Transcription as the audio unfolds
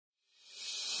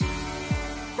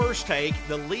First Take,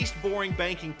 the least boring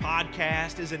banking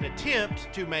podcast, is an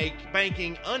attempt to make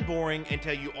banking unboring and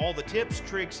tell you all the tips,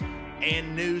 tricks,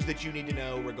 and news that you need to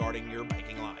know regarding your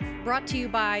banking life. Brought to you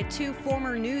by two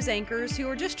former news anchors who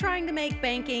are just trying to make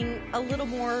banking a little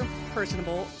more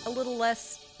personable, a little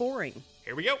less boring.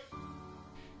 Here we go.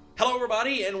 Hello,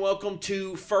 everybody, and welcome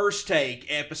to First Take,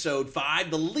 Episode 5,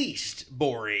 the least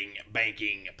boring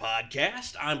banking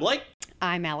podcast. I'm Blake.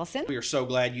 I'm Allison. We are so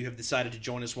glad you have decided to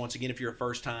join us once again. If you're a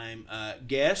first-time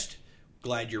guest,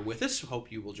 glad you're with us.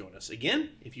 Hope you will join us again.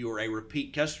 If you are a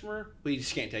repeat customer, we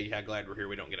just can't tell you how glad we're here.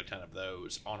 We don't get a ton of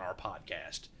those on our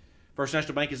podcast. First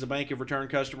National Bank is a bank of return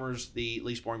customers, the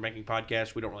least boring banking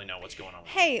podcast. We don't really know what's going on.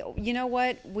 Hey, you know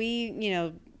what?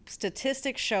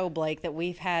 Statistics show, Blake, that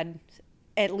we've had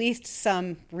at least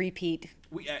some repeat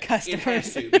customers. It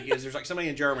has to, because there's like somebody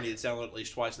in Germany that's downloaded at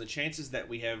least twice, and the chances that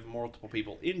we have multiple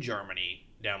people in Germany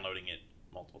downloading it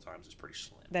multiple times is pretty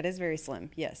slim. That is very slim,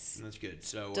 yes. And that's good.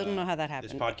 So don't know how that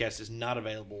happened. This podcast is not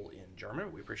available in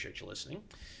German. We appreciate you listening.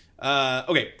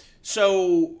 Okay,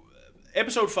 so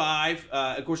Episode 5,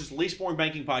 of course, it's the least boring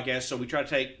banking podcast, so we try to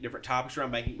take different topics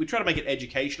around banking. We try to make it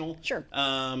educational. Sure.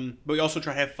 But we also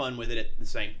try to have fun with it at the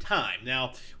same time.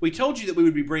 Now, we told you that we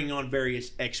would be bringing on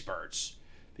various experts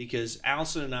because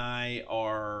Allison and I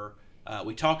are,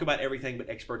 we talk about everything but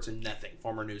experts in nothing,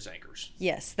 former news anchors.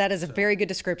 Yes, that is a very good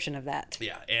description of that.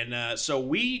 Yeah, and so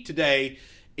we today,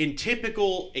 in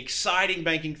typical exciting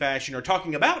banking fashion, are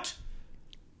talking about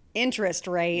interest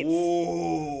rates.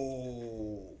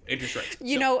 Whoa. Interest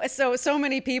rates. So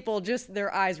many people just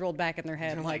their eyes rolled back in their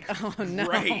head. I'm like, oh no.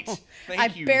 Great. I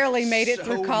barely made it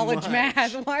through college much.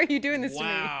 math. Why are you doing this to me?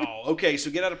 Wow. Okay,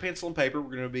 so get out a pencil and paper.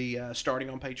 We're going to be starting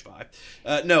on page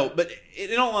 5. No, but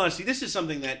in all honesty, this is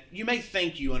something that you may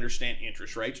think you understand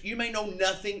interest rates. You may know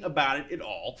nothing about it at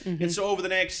all. Mm-hmm. And so over the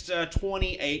next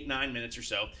 9 minutes or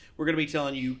so, we're going to be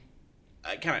telling you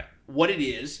kind of what it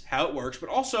is, how it works, but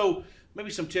also maybe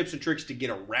some tips and tricks to get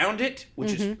around it,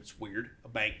 which is it's weird, a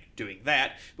bank doing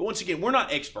that. But once again, we're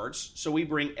not experts, so we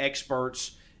bring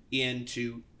experts in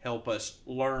to help us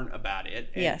learn about it.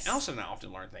 And yes. Allison and I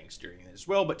often learn things during this as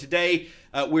well. But today,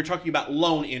 we're talking about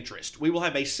loan interest. We will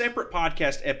have a separate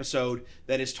podcast episode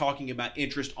that is talking about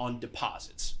interest on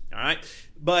deposits. All right?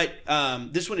 But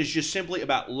this one is just simply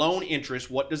about loan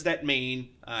interest. What does that mean?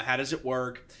 How does it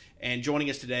work? And joining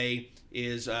us today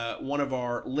is one of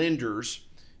our lenders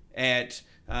at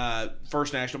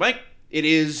First National Bank. It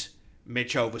is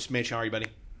Mitch Hovis. Mitch, how are you, buddy?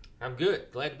 I'm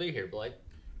good. Glad to be here, Blake.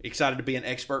 Excited to be an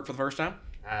expert for the first time?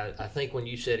 I think when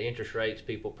you said interest rates,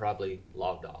 people probably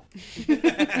logged off.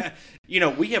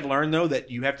 We have learned, though, that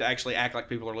you have to actually act like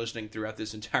people are listening throughout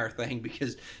this entire thing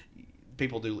because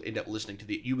people do end up listening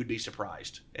to you would be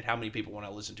surprised at how many people want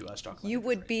to listen to us talk about You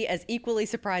would be as equally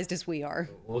surprised as we are.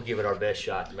 We'll give it our best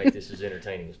shot to make this as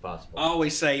entertaining as possible. I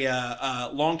always say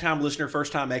long-time listener,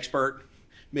 first-time expert,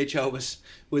 Mitch Hovis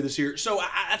with us here. So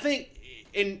I think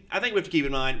we have to keep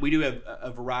in mind, we do have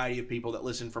a variety of people that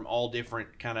listen from all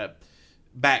different kind of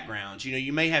backgrounds.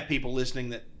 You may have people listening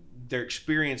that they're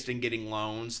experienced in getting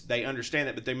loans. They understand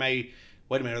that, but they may,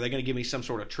 wait a minute, are they going to give me some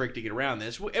sort of trick to get around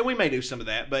this? And we may do some of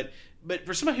that, but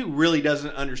for somebody who really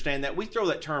doesn't understand that, we throw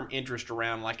that term interest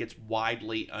around like it's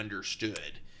widely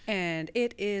understood. And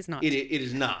it is not. It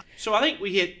is not. So I think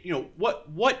we hit,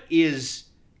 what is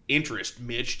interest,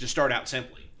 Mitch, to start out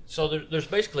simply? So there's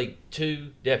basically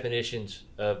two definitions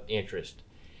of interest.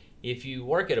 If you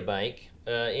work at a bank,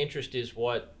 interest is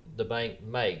what the bank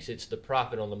makes. It's the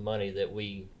profit on the money that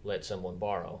we let someone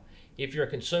borrow. If you're a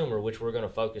consumer, which we're going to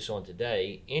focus on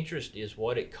today, interest is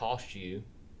what it costs you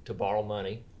to borrow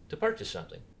money to purchase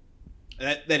something.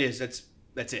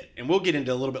 That's it. And we'll get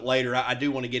into a little bit later. I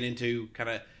do want to get into kind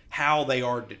of how they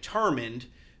are determined.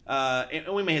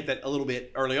 And we may hit that a little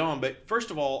bit early on. But first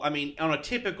of all, on a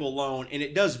typical loan, and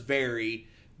it does vary,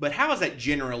 but how is that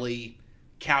generally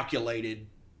calculated,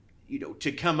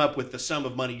 to come up with the sum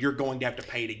of money you're going to have to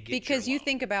pay to get Because your you loan?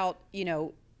 think about,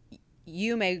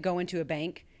 you may go into a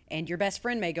bank and your best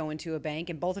friend may go into a bank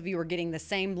and both of you are getting the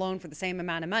same loan for the same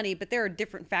amount of money, but there are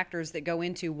different factors that go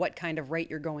into what kind of rate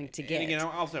you're going to get. And again, I'll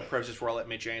also have a process where I'll let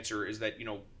Mitch answer is that,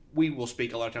 we will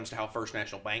speak a lot of times to how First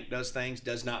National Bank does things.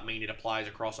 Does not mean it applies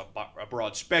across a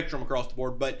broad spectrum across the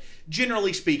board, but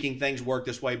generally speaking, things work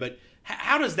this way. But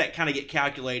how does that kind of get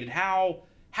calculated? How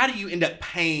do you end up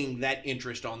paying that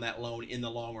interest on that loan in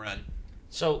the long run?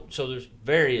 So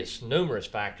there's numerous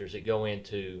factors that go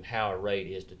into how a rate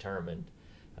is determined.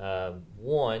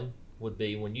 One would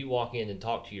be when you walk in and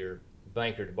talk to your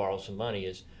banker to borrow some money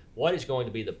is what is going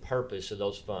to be the purpose of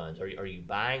those funds? Are you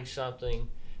buying something?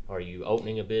 Are you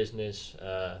opening a business?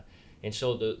 And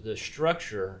so the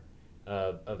structure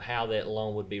of how that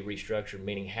loan would be restructured,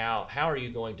 meaning how are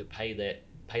you going to pay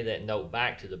that note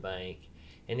back to the bank,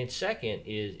 and then second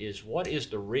is what is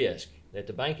the risk that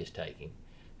the bank is taking,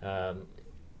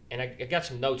 and I got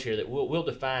some notes here that we'll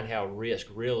define how risk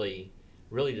really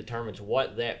determines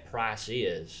what that price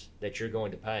is that you're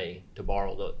going to pay to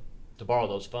borrow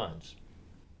those funds.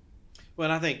 Well,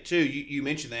 and I think too, you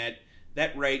mentioned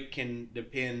that rate can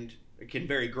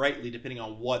vary greatly depending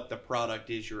on what the product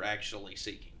is you're actually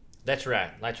seeking. That's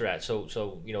right.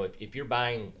 So if you're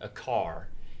buying a car,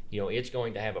 it's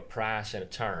going to have a price and a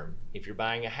term. If you're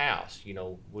buying a house,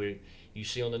 you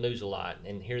see on the news a lot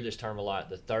and hear this term a lot,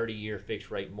 the 30-year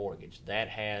fixed rate mortgage. That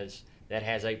has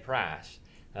a price.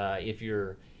 If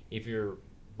you're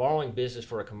borrowing business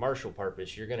for a commercial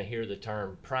purpose, you're going to hear the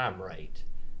term prime rate.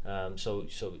 So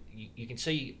you can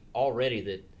see already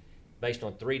that based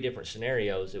on 3 different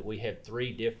scenarios that we have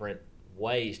 3 different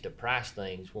ways to price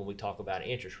things when we talk about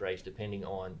interest rates depending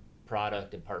on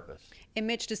product and purpose. And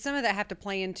Mitch, does some of that have to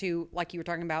play into, like you were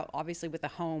talking about, obviously with the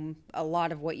home, a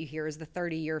lot of what you hear is the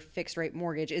 30-year fixed rate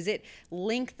mortgage. Is it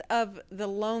length of the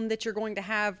loan that you're going to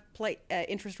have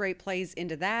interest rate plays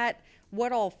into that?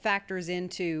 What all factors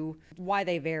into why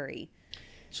they vary?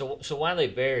 So why they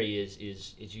vary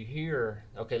is you hear,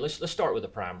 okay, let's start with the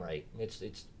prime rate.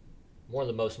 It's one of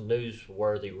the most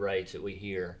newsworthy rates that we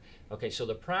hear. Okay, so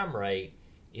the prime rate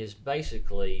is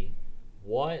basically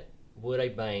what would a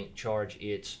bank charge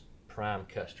its prime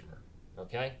customer,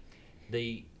 okay?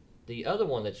 The other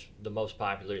one that's the most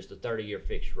popular is the 30-year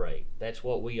fixed rate. That's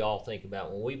what we all think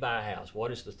about when we buy a house.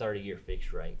 What is the 30-year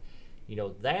fixed rate?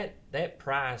 That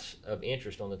price of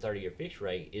interest on the 30-year fixed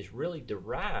rate is really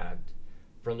derived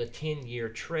from the 10-year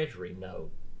Treasury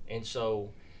note. And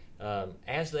so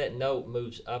as that note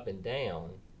moves up and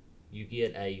down, you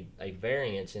get a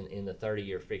variance in the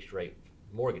 30-year fixed rate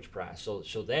mortgage price.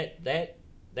 So that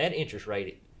interest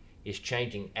rate is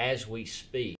changing as we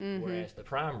speak, whereas the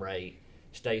prime rate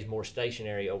stays more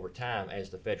stationary over time as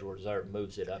the Federal Reserve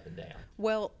moves it up and down.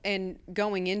 Well, and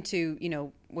going into,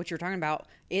 what you're talking about,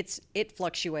 it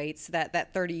fluctuates,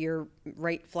 that 30-year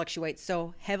rate fluctuates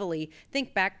so heavily.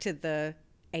 Think back to the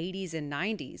 80s and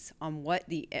 90s on what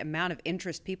the amount of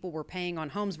interest people were paying on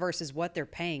homes versus what they're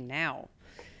paying now.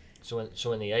 So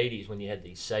in the 80s, when you had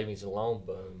the savings and loan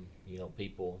boom, you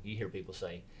hear people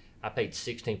say, I paid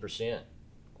 16%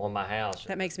 on my house.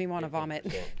 That makes me want to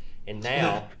vomit. And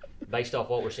now, based off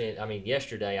what we're seeing,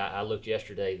 yesterday, I looked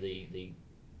yesterday,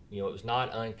 it was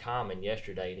not uncommon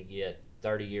yesterday to get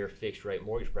 30-year fixed rate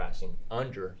mortgage pricing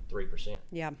under 3%.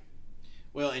 Yeah.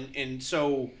 Well, and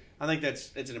so I think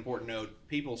that's an important note.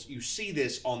 You see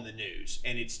this on the news,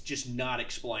 and it's just not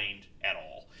explained at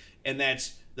all. And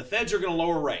that's the feds are going to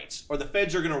lower rates, or the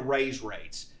feds are going to raise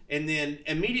rates. And then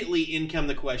immediately in come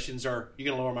the questions are, you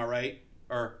going to lower my rate?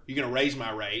 Or are you going to raise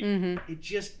my rate? Mm-hmm. It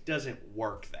just doesn't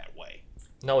work that way.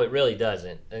 No, it really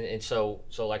doesn't. And so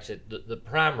like I said, the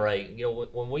prime rate,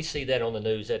 when we see that on the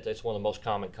news, that's one of the most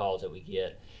common calls that we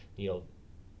get.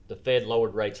 The Fed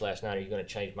lowered rates last night. Are you going to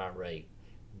change my rate?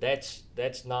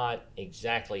 That's not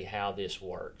exactly how this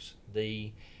works.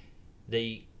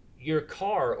 Your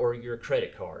car or your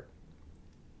credit card,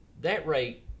 that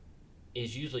rate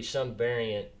is usually some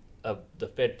variant of the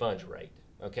Fed funds rate,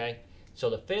 okay? So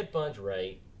the Fed funds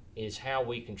rate is how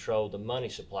we control the money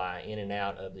supply in and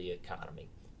out of the economy.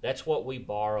 That's what we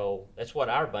borrow. That's what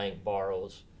our bank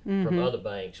borrows from other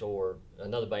banks, or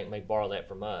another bank may borrow that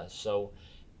from us. So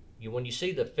when you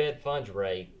see the Fed funds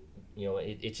rate,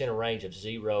 it's in a range of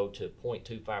 0 to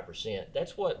 0.25%.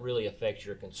 That's what really affects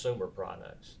your consumer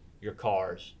products, your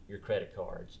cars, your credit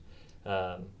cards.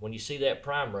 When you see that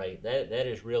prime rate, that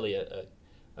is really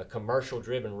a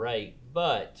commercial-driven rate,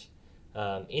 but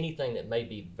anything that may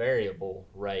be variable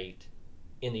rate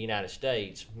in the United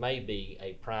States may be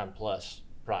a prime plus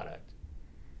product.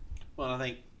 Well, I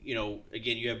think,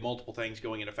 again, you have multiple things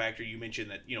going into factor. You mentioned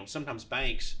that, sometimes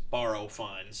banks borrow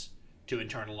funds to in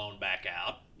turn loan back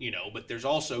out, but there's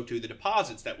also to the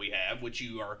deposits that we have, which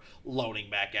you are loaning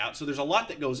back out. So there's a lot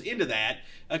that goes into that,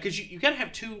 because you got to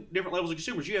have 2 different levels of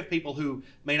consumers. You have people who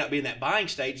may not be in that buying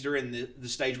stage. They're in the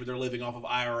stage where they're living off of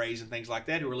IRAs and things like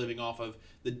that, who are living off of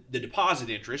the deposit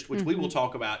interest, which we will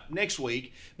talk about next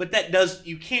week. But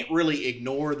you can't really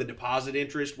ignore the deposit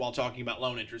interest while talking about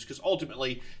loan interest, because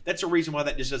ultimately that's a reason why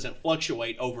that just doesn't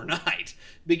fluctuate overnight.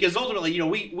 Because ultimately,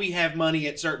 we have money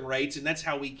at certain rates, and that's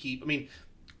how we keep.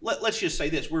 Let's just say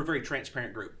this. We're a very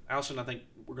transparent group. Allison, I think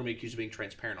we're going to be accused of being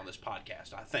transparent on this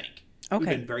podcast, I think. Okay.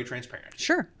 We've been very transparent.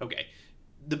 Sure. Okay.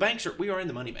 The banks we are in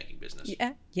the money-making business.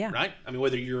 Yeah. Right?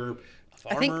 Whether you're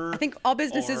farmer. I think all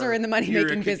businesses or are in the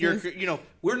money-making business.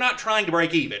 We're not trying to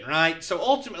break even, right? So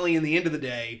ultimately, in the end of the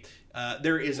day,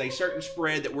 there is a certain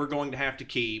spread that we're going to have to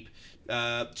keep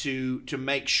to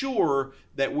make sure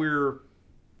that we're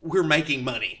making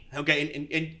money, okay?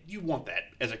 And you want that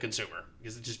as a consumer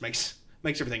because it just makes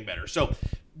everything better. So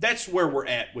that's where we're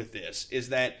at with this, is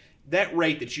that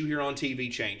rate that you hear on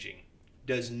TV changing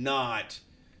does not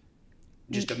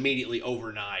just immediately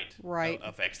overnight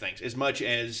affects things as much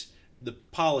as the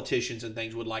politicians and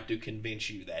things would like to convince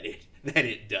you that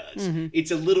it does. Mm-hmm.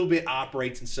 It's a little bit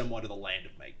operates in somewhat of the land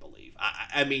of make-believe.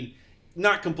 I mean,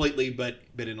 not completely, but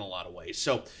in a lot of ways.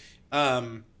 So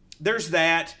there's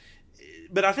that.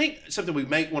 But I think something we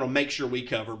want to make sure we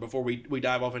cover before we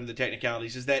dive off into the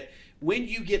technicalities is that when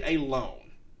you get a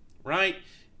loan, right,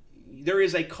 there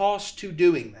is a cost to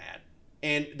doing that.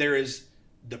 And there is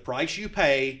the price you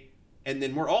pay, and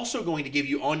then we're also going to give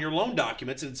you on your loan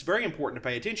documents, and it's very important to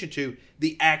pay attention to,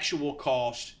 the actual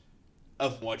cost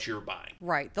of what you're buying.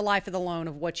 Right, the life of the loan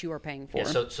of what you are paying for. Yeah,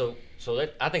 so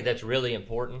that, I think that's really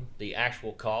important, the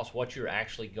actual cost, what you're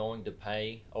actually going to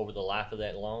pay over the life of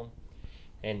that loan.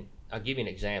 And I'll give you an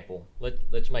example.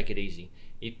 Let's make it easy.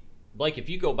 Blake, if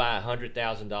you go buy a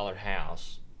 $100,000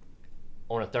 house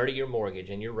on a 30-year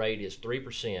mortgage and your rate is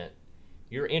 3%,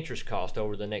 your interest cost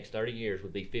over the next 30 years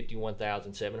would be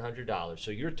 $51,700.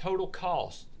 So your total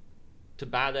cost to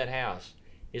buy that house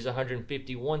is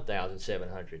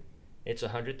 $151,700. It's a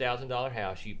 $100,000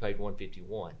 house. You paid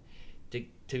 $151.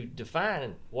 To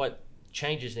define what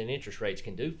changes in interest rates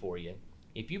can do for you,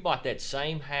 if you bought that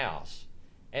same house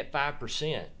at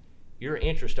 5%, your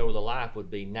interest over the life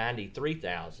would be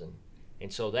 $93,000.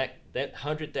 And so that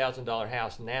 $100,000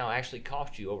 house now actually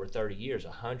cost you over 30 years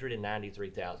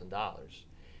 $193,000.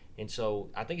 And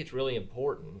so I think it's really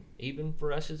important, even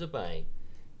for us as a bank,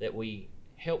 that we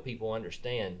help people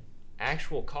understand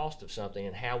actual cost of something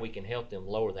and how we can help them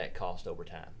lower that cost over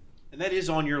time. And that is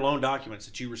on your loan documents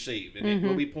that you receive. And it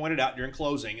will be pointed out during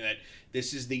closing that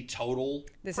this is the total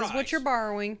This price. is what you're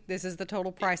borrowing. This is the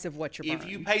total price of what you're borrowing.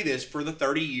 If you pay this for the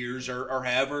 30 years or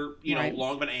however,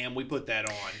 long of an AM we put that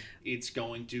on, it's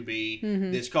going to be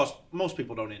this cost. Most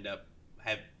people don't end up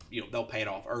they'll pay it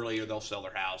off early or they'll sell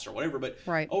their house or whatever. But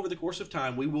over the course of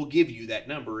time, we will give you that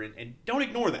number and don't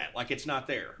ignore that like it's not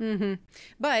there. Mm-hmm.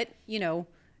 But,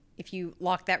 if you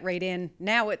lock that rate in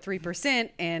now at 3%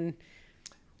 and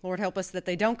Lord help us that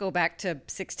they don't go back to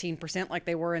 16% like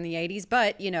they were in the 80s.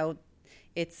 But,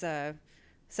 it's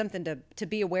something to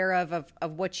be aware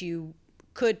of what you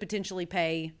could potentially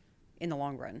pay in the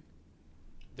long run.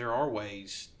 There are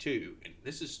ways, too. And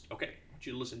this is, okay, I want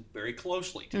you to listen very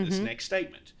closely to this next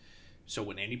statement. So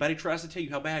when anybody tries to tell you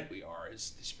how bad we are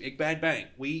as this big bad bank,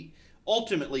 we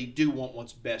ultimately do want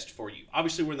what's best for you.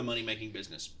 Obviously, we're in the money-making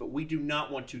business, but we do not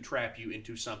want to trap you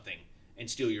into something and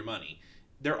steal your money.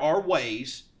 There are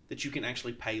ways that you can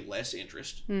actually pay less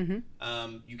interest.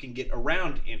 Mm-hmm. You can get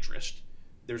around interest.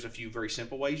 There's a few very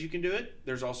simple ways you can do it.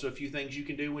 There's also a few things you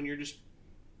can do when you're just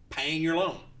paying your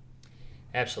loan.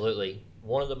 Absolutely.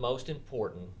 One of the most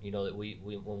important, that we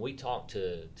when we talk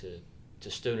to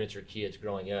students or kids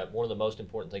growing up, one of the most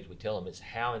important things we tell them is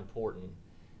how important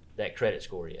that credit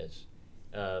score is.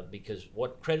 Because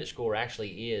what credit score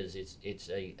actually is, it's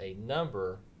a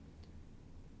number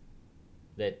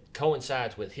that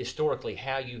coincides with historically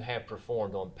how you have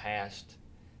performed on past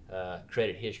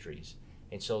credit histories.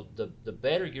 And so the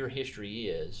better your history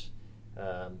is,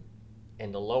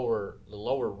 and the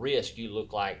lower risk you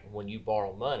look like when you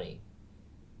borrow money,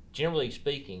 generally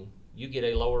speaking, you get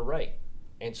a lower rate.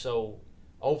 And so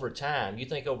over time, you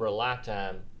think over a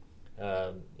lifetime,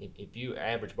 if you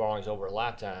average borrowings over a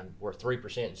lifetime were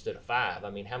 3% instead of 5%, I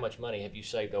mean, how much money have you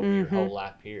saved over your whole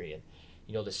life period?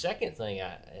 The second thing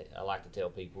I like to tell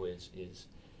people is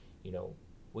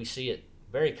we see it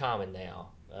very common now.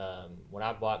 When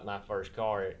I bought my first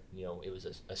car, it was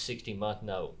a 60-month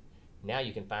note. Now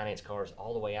you can finance cars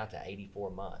all the way out to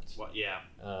 84 months. Well, yeah.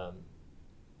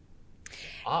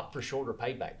 Opt for shorter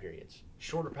payback periods.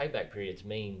 Shorter payback periods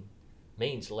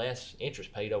means less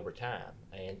interest paid over time.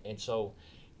 And so,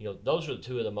 those are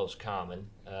two of the most common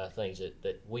things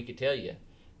that we could tell you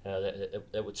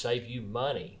that would save you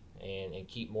money and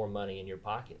keep more money in your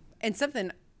pocket. And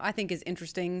something I think is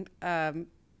interesting,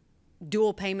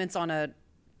 dual payments on a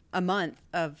month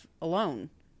of a loan,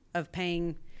 of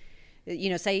paying,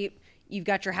 say you've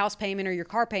got your house payment or your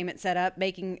car payment set up,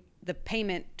 making the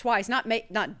payment twice,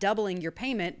 not doubling your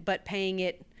payment, but paying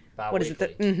it bi-weekly. What is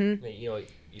it?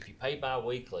 If you pay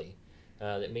bi-weekly,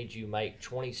 that means you make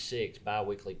 26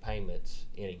 bi-weekly payments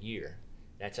in a year.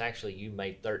 That's actually, you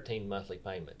made 13 monthly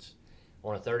payments.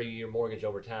 On a 30-year mortgage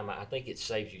over time, I think it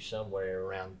saves you somewhere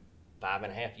around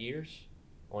 5.5 years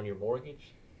on your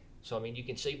mortgage. So, I mean, you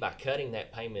can see by cutting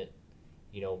that payment,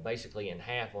 basically in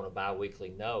half on a biweekly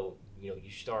note,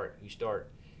 you start,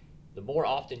 the more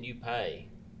often you pay,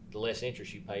 the less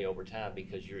interest you pay over time,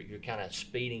 because you're kind of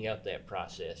speeding up that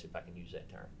process, if I can use that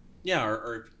term. Yeah,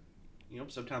 or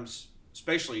sometimes,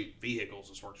 especially vehicles,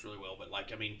 this works really well. But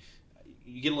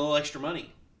you get a little extra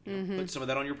money, put some of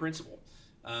that on your principal.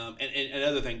 And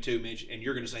another thing too, Mitch, and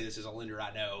you're going to say this as a lender,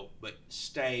 I know, but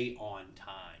stay on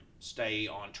time, stay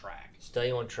on track.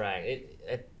 Stay on track.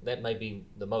 That may be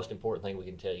the most important thing we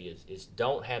can tell you is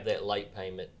don't have that late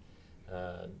payment.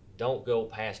 Don't go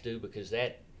past due, because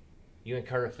that you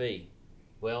incur a fee.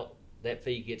 Well, that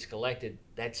fee gets collected.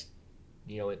 That's,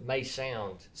 it may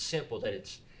sound simple that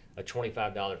it's a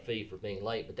 $25 fee for being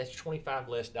late, but that's $25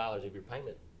 less dollars of your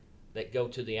payment that go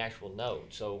to the actual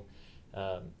note. So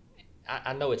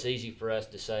I know it's easy for us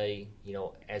to say,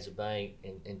 as a bank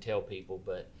and tell people,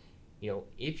 but,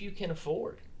 if you can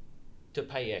afford to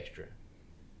pay extra,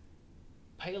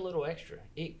 pay a little extra.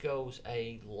 It goes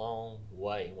a long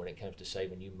way when it comes to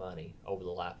saving you money over the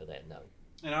life of that note.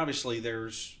 And obviously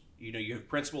there's, you have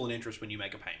principal and interest when you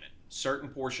make a payment. Certain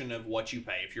portion of what you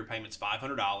pay, if your payment's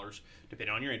 $500,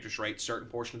 depending on your interest rate, certain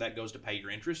portion of that goes to pay your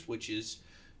interest, which is,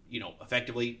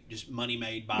 effectively just money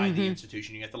made by the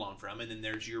institution you get the loan from. And then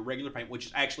there's your regular payment, which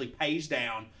actually pays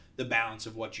down the balance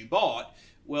of what you bought.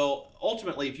 Well,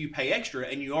 ultimately, if you pay extra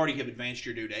and you already have advanced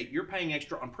your due date, you're paying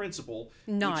extra on principal,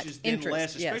 not which is then interest,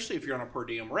 less, especially if you're on a per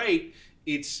diem rate.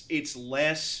 It's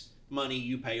less money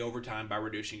you pay over time by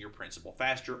reducing your principal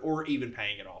faster, or even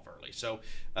paying it off early. So,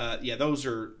 those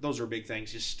are big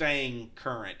things. Just staying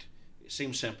current. It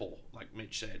seems simple, like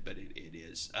Mitch said, but it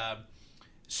is.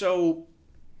 So,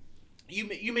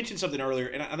 you mentioned something earlier,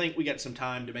 and I think we got some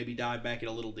time to maybe dive back in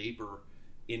a little deeper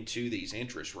into these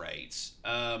interest rates.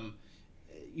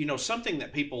 Something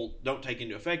that people don't take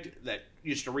into effect, that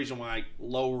just a reason why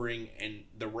lowering and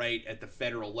the rate at the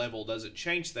federal level doesn't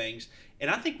change things.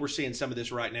 And I think we're seeing some of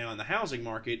this right now in the housing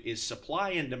market, is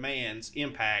supply and demand's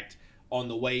impact on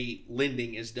the way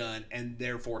lending is done, and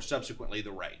therefore subsequently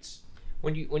the rates.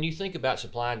 When you think about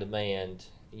supply and demand,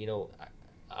 I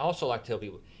also like to tell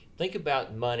people, think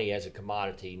about money as a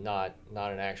commodity, not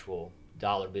an actual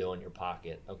dollar bill in your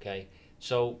pocket. Okay,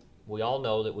 so we all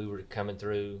know that we were coming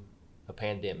through a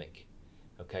pandemic.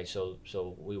 Okay, so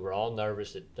we were all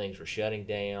nervous that things were shutting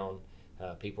down.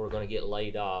 People are going to get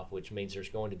laid off, which means there's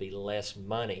going to be less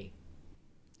money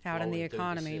out in the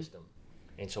economy. System.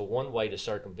 And so one way to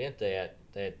circumvent that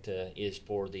is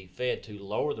for the Fed to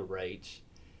lower the rates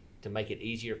to make it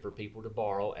easier for people to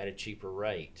borrow at a cheaper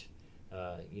rate.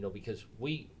 Because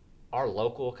our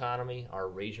local economy, our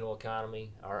regional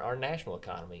economy, our national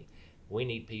economy, we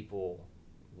need people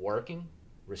working,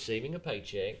 receiving a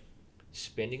paycheck,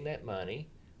 spending that money,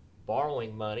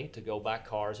 borrowing money to go buy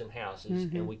cars and houses,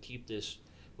 and we keep this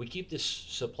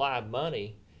supply of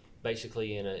money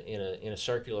basically in a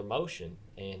circular motion.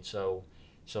 And so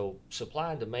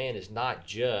supply and demand is not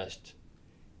just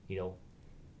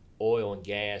oil and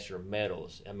gas or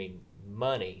metals. I mean,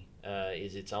 money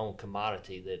is its own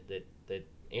commodity that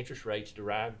interest rates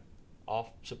derive off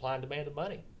supply and demand of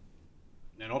money.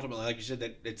 And ultimately, like you said,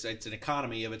 that it's an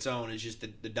economy of its own. It's just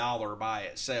the dollar by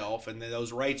itself, and then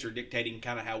those rates are dictating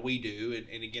kind of how we do.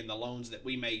 And again, the loans that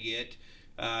we may get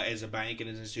as a bank and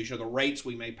as an institution, or the rates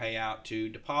we may pay out to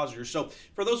depositors. So,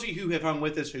 for those of you who have hung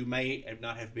with us who may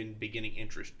not have been beginning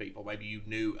interest people, maybe you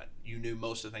knew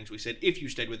most of the things we said. If you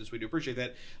stayed with us, we do appreciate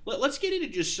that. Let's get into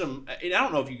just some. And I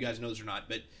don't know if you guys know this or not,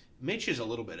 but Mitch is a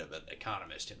little bit of an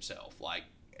economist himself.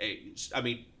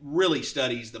 Really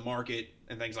studies the market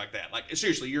and things like that. Like,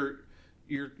 seriously, you're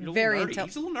very nerdy.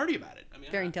 He's a little nerdy about it. I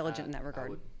mean, very intelligent in that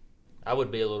regard. I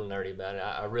would be a little nerdy about it.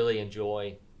 I really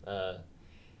enjoy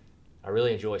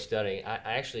studying. I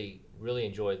actually really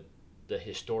enjoy the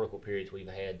historical periods we've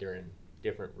had during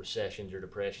different recessions or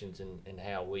depressions, and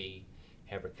how we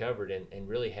have recovered, and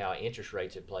really how interest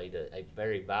rates have played a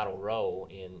very vital role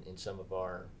in some of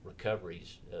our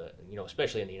recoveries,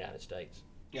 especially in the United States.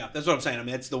 Yeah, that's what I'm saying. I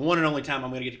mean, it's the one and only time I'm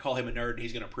going to get to call him a nerd, and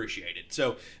he's going to appreciate it.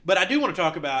 So, but I do want to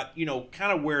talk about,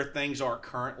 kind of where things are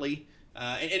currently.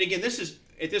 And again, this is,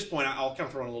 at this point, I'll kind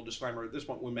of throw in a little disclaimer. At this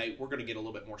point, we're going to get a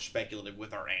little bit more speculative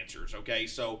with our answers. Okay,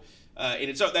 so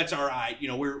that's all right.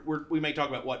 We may talk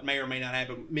about what may or may not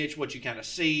happen. Mitch, what you kind of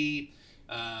see.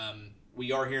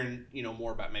 We are hearing,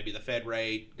 more about maybe the Fed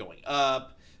rate going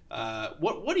up.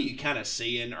 What are you kind of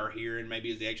seeing or hearing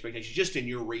maybe as the expectations, just in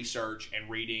your research and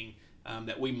reading,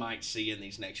 that we might see in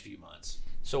these next few months?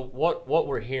 So what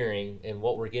we're hearing and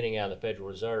what we're getting out of the Federal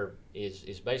Reserve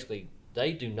is basically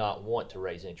they do not want to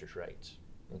raise interest rates.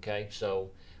 Okay,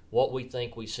 so what we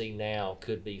think we see now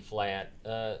could be flat,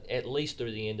 at least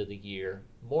through the end of the year.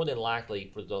 More than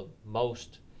likely, for the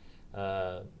most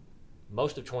of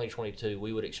 2022,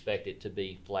 we would expect it to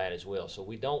be flat as well. So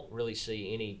we don't really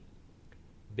see any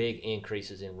big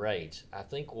increases in rates. I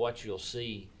think what you'll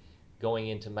see going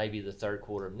into maybe the third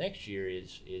quarter of next year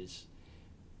is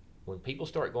when people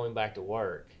start going back to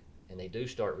work and they do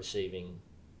start receiving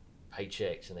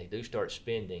paychecks and they do start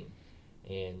spending.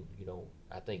 And,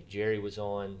 I think Jerry was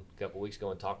on a couple of weeks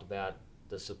ago and talked about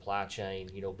the supply chain,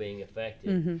 being affected.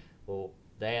 Mm-hmm. Well,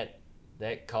 that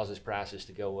causes prices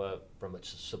to go up from a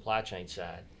supply chain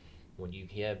side. When you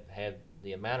have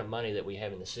the amount of money that we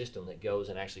have in the system that goes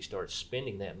and actually starts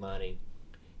spending that money,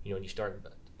 and you start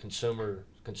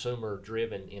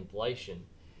consumer-driven inflation,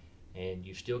 and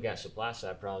you've still got supply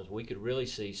side problems, we could really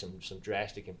see some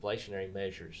drastic inflationary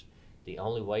measures. The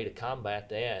only way to combat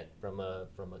that from a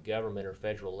government or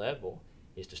federal level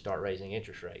is to start raising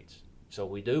interest rates. So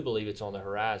we do believe it's on the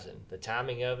horizon. The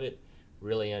timing of it,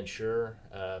 really unsure.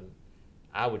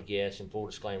 I would guess, and full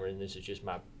disclaimer, and this is just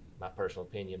my personal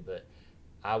opinion, but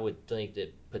I would think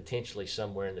that potentially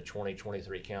somewhere in the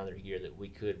 2023 calendar year that we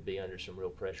could be under some real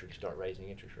pressure to start raising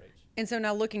interest rates. And so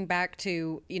now looking back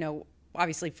to,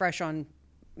 obviously fresh on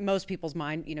most people's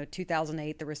mind,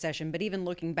 2008, the recession, but even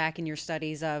looking back in your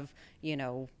studies of,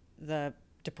 the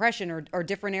Depression or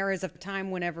different eras of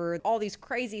time whenever all these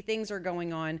crazy things are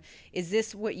going on, is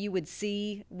this what you would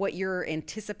see, what you're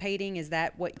anticipating? Is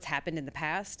that what's happened in the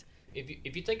past?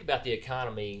 If you think about the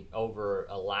economy over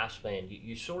a lifespan,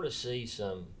 you sort of see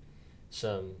some,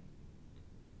 to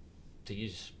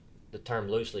use the term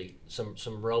loosely, some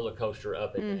roller coaster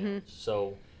up and down.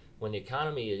 So when the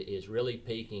economy is really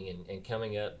peaking and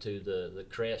coming up to the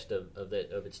crest of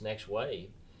its next wave,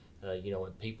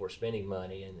 and people are spending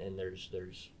money and there's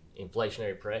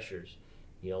inflationary pressures,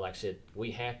 like I said,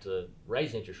 we have to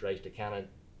raise interest rates to kind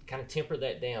of temper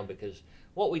that down, because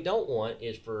what we don't want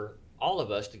is for all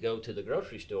of us to go to the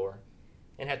grocery store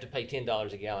and have to pay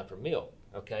 $10 a gallon for milk.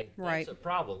 Okay, right. That's a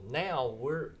problem. Now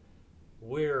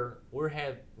we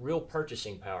have real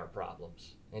purchasing power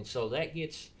problems, and so that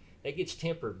gets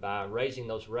tempered by raising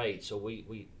those rates. So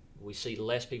we see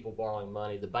less people borrowing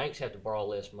money. The banks have to borrow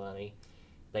less money.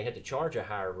 They have to charge a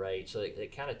higher rate, so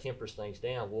it kind of tempers things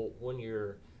down. Well, when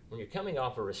you're coming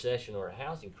off a recession or a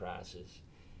housing crisis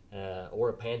or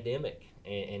a pandemic,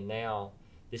 and now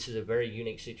this is a very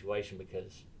unique situation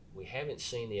because we haven't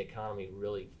seen the economy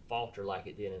really falter like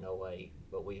it did in 2008,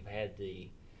 but we've had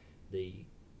the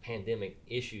pandemic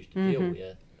issues to deal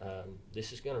with.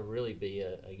 This is going to really be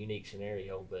a unique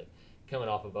scenario, but coming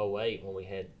off of 2008 when we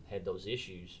had those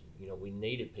issues, we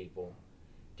needed people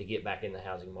to get back in the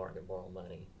housing market and borrow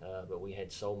money, but we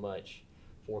had so much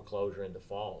foreclosure and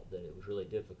default that it was really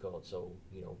difficult. So,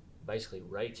 basically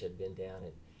rates had been down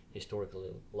at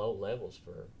historically low levels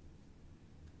for,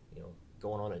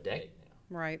 going on a decade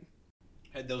now. Right.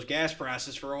 Had those gas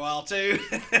prices for a while too.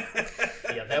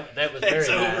 Yeah, that was very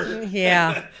high.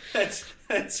 Yeah.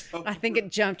 that's over. I think it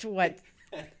jumped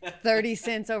 30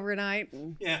 cents overnight.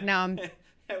 Yeah. Now I'm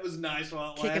that was nice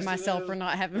while it kicking lasted. myself for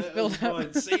not having filled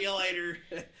up. See you later.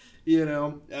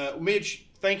 Mitch,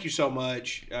 thank you so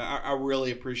much. I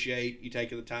really appreciate you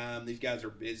taking the time. These guys are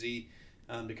busy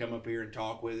to come up here and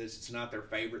talk with us. It's not their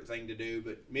favorite thing to do,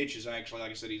 but Mitch is actually,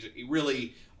 like I said, he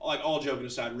really, like, all joking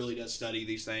aside, really does study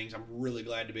these things. I'm really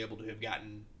glad to be able to have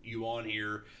gotten you on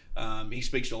here. He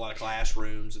speaks to a lot of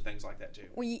classrooms and things like that too.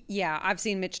 Well, yeah, I've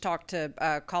seen Mitch talk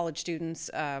to college students,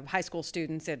 high school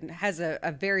students, and has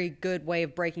a very good way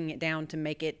of breaking it down to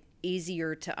make it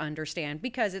easier to understand,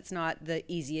 because it's not the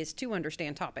easiest to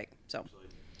understand topic. So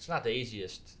it's not the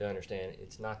easiest to understand.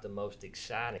 It's not the most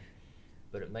exciting,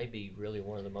 but it may be really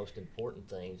one of the most important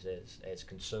things as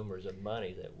consumers of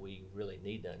money that we really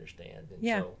need to understand. And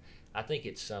so I think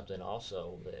it's something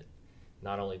also that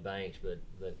not only banks, but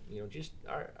just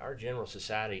our general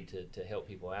society to help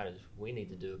people out, is we need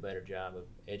to do a better job of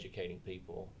educating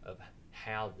people of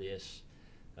how this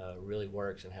really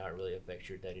works and how it really affects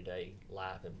your day-to-day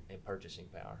life and purchasing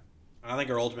power. I think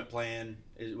our ultimate plan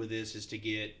with this is to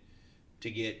get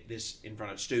this in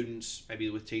front of students, maybe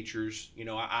with teachers.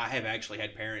 I have actually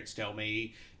had parents tell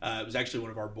me, it was actually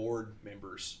one of our board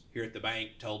members here at the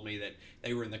bank told me that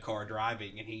they were in the car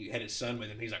driving and he had his son with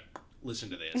him. He's like,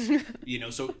 listen to this.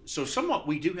 So somewhat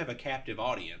we do have a captive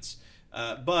audience,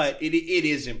 but it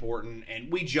is important,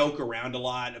 and we joke around a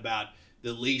lot about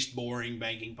the least boring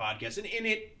banking podcast.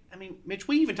 And Mitch,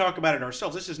 we even talk about it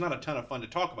ourselves. This is not a ton of fun to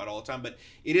talk about all the time, but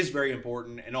it is very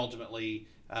important, and ultimately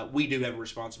we do have a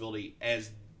responsibility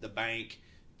as the bank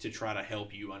to try to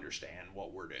help you understand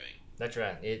what we're doing. That's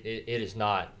right. It is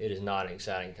not an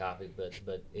exciting topic,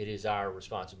 but it is our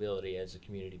responsibility as a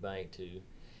community bank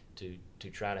to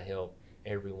try to help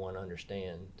everyone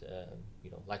understand,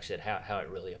 like I said, how it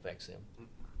really affects them.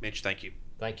 Mitch, thank you.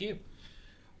 Thank you.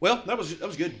 Well, that was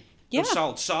good. Yeah. That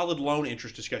was solid loan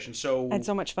interest discussion. So Had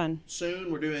so much fun. soon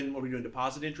what are we doing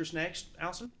deposit interest next,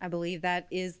 Allison? I believe that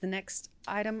is the next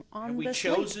item on Have we this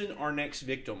chosen link. our next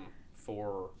victim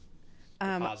for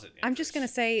deposit interest? I'm just going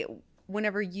to say,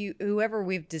 whoever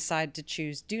we've decided to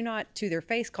choose, do not to their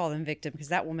face call them victim, because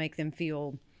that will make them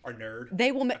feel Our nerd.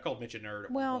 they will. I called Mitch a nerd.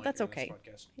 At one Well, point that's during this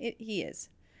okay. podcast. He is.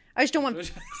 I just don't want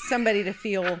somebody to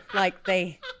feel like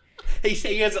they.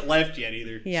 He hasn't left yet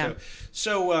either. Yeah.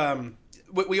 So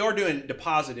we are doing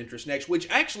deposit interest next, which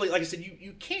actually, like I said,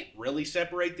 you can't really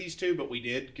separate these two, but we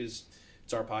did because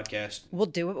it's our podcast. We'll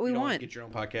do what we You don't want. get your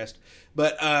own podcast.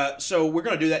 But so we're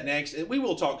going to do that next. And we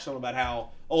will talk some about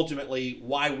how ultimately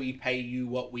why we pay you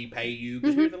what we pay you.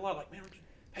 Because we have a lot like, man,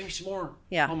 pay me some more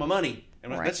on my money.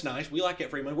 And Right. that's nice. We like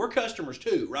that free money. We're customers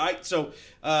too, right? So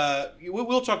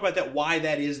we'll talk about that, why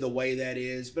that is the way that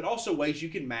is, but also ways you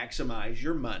can maximize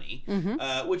your money,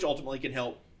 which ultimately can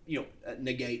help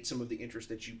negate some of the interest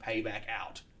that you pay back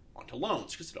out onto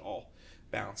loans, because it all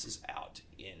balances out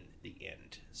in the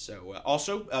end. So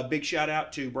also a big shout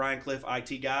out to Brian Cliff,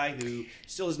 IT guy, who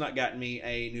still has not gotten me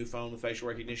a new phone with facial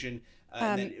recognition.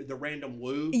 And then the random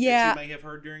woo that you may have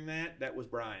heard during that was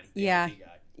Brian, the IT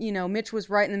guy. Mitch was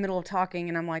right in the middle of talking,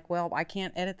 and I'm like, well, I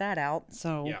can't edit that out.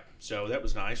 So Yeah, so that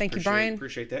was nice. Thank you, Brian.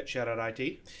 Appreciate that. Shout out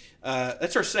IT.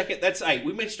 That's our second.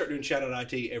 We may start doing shout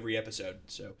out IT every episode.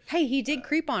 So hey, he did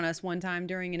creep on us one time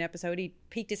during an episode. He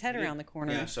peeked his head around the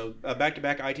corner. Yeah, so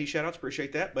back-to-back IT shout-outs.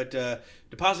 Appreciate that. But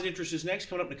deposit interest is next,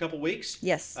 coming up in a couple weeks.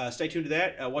 Yes. Stay tuned to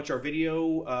that. Watch our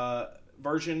video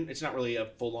version. It's not really a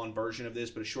full-on version of this,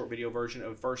 but a short video version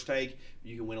of First Take.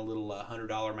 You can win a little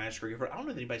 $100 Master gift card. I don't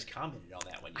know if anybody's commented on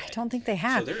that one yet. I don't think they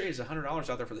have. So there is $100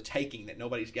 out there for the taking that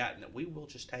nobody's gotten that we will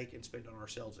just take and spend on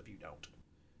ourselves if you don't.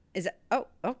 Is it? Oh,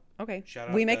 okay. Shout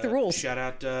out, we make the rules. Shout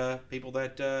out people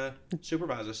that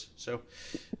supervise us. So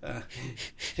they're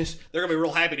gonna be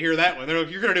real happy to hear that one. They're like,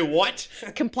 "You're gonna do what?"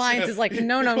 Compliance is like,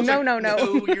 no. No,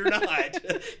 you're not.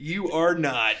 You are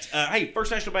not. Hey,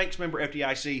 First National Bank's member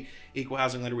FDIC, equal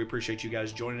housing lender. We appreciate you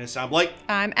guys joining us. I'm Blake.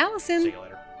 I'm Allison. See you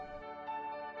later.